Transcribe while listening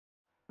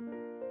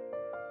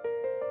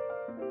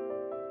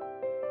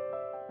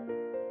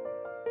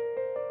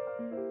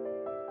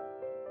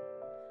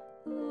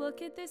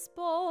Look at this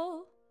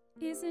bowl,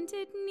 isn't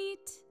it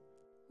neat?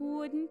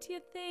 Wouldn't you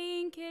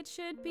think it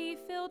should be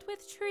filled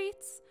with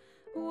treats?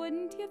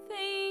 Wouldn't you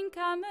think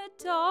I'm a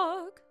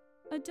dog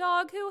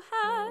who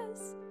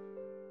has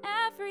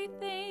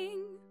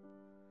everything?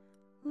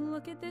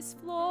 Look at this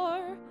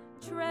floor,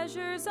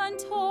 treasures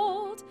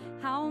untold.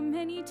 How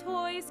many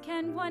toys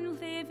can one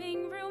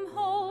living room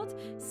hold?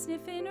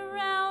 Sniffing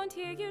around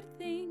here you'd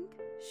think,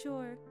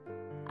 sure,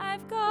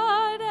 I've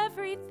got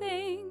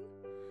everything.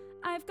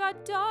 I've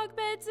got dog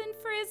beds and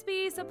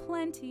frisbees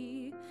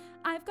aplenty.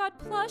 I've got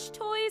plush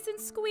toys and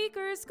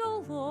squeakers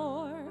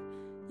galore.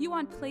 You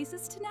want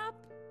places to nap?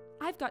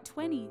 I've got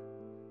 20.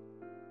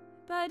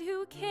 But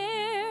who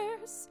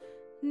cares?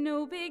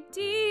 No big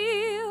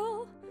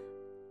deal.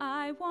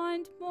 I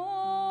want more.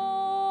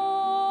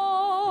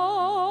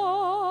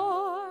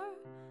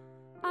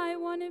 I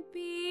want to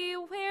be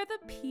where the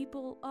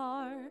people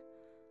are.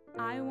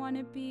 I want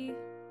to be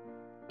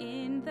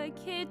in the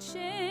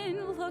kitchen,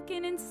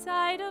 looking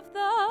inside of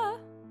the,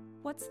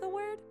 what's the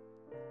word?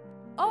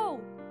 Oh,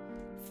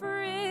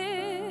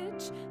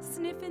 fridge.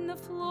 Sniffing the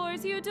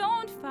floors, you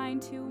don't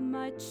find too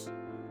much.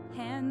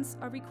 Hands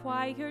are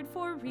required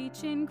for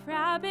reaching,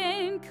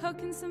 grabbing,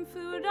 cooking some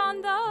food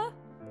on the,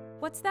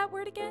 what's that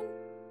word again?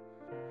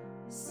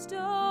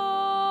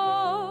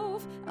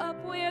 Stove.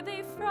 Up where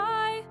they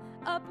fry,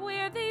 up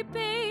where they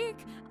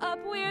bake, up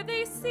where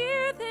they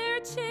sear their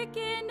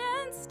chicken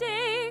and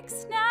steak,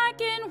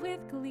 snacking with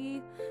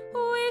glee.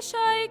 Wish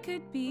I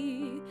could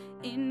be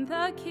in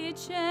the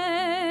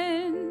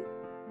kitchen.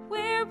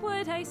 Where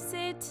would I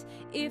sit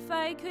if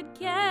I could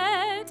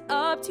get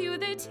up to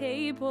the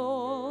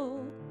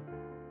table?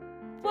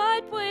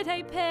 What would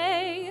I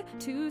pay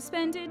to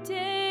spend a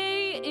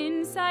day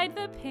inside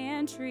the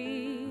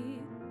pantry?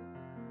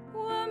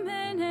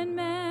 Woman and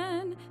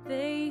man,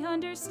 they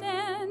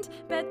understand,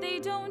 but they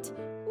don't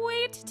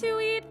wait to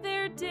eat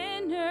their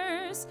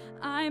dinners.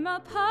 I'm a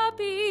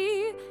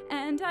puppy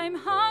and I'm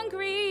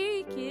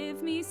hungry,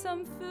 give me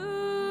some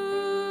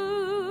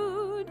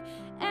food.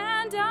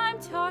 And I'm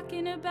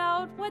talking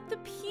about what the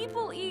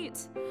people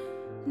eat,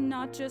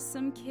 not just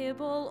some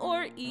kibble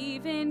or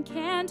even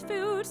canned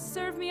food.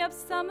 Serve me up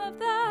some of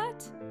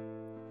that.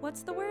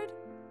 What's the word?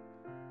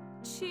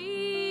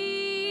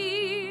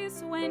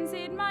 Cheese. When's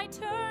it my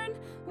turn?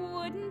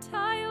 Wouldn't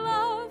I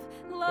love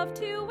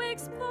to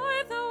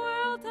explore the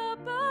world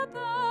up above?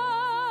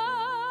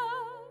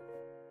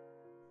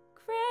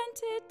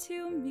 Grant it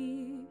to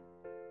me.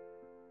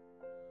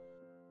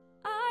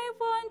 I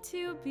want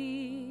to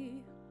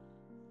be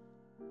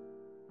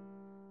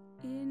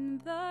in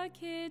the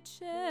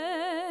kitchen.